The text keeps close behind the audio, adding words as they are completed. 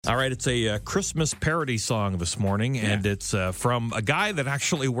All right, it's a Christmas parody song this morning, and it's from a guy that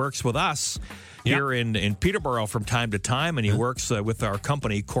actually works with us here in Peterborough from time to time, and he works with our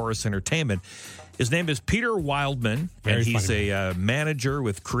company, Chorus Entertainment. His name is Peter Wildman, and he's a manager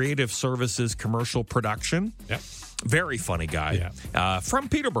with Creative Services Commercial Production. Yep. Very funny guy. From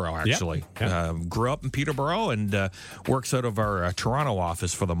Peterborough, actually. Grew up in Peterborough and works out of our Toronto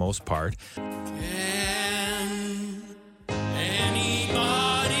office for the most part. Can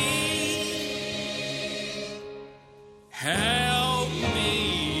anybody help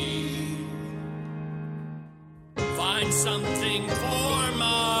me find something for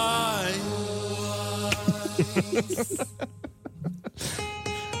my wife?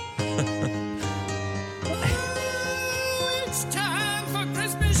 It's time for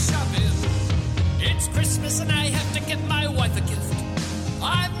Christmas shopping. It's Christmas and I have to get my wife a gift.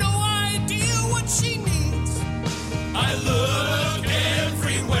 I've no idea what she needs. I look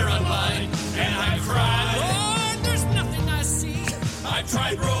everywhere online and I cry, Lord, there's nothing I see. I've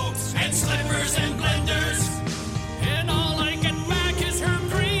tried ropes and slippers and blenders, and all I get back is her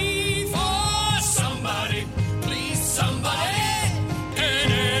grief. Oh, somebody, please somebody,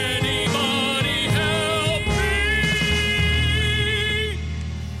 can anybody help me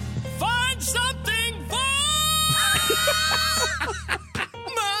find something for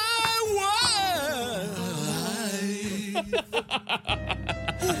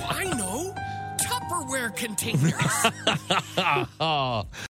oh, I know. Tupperware containers.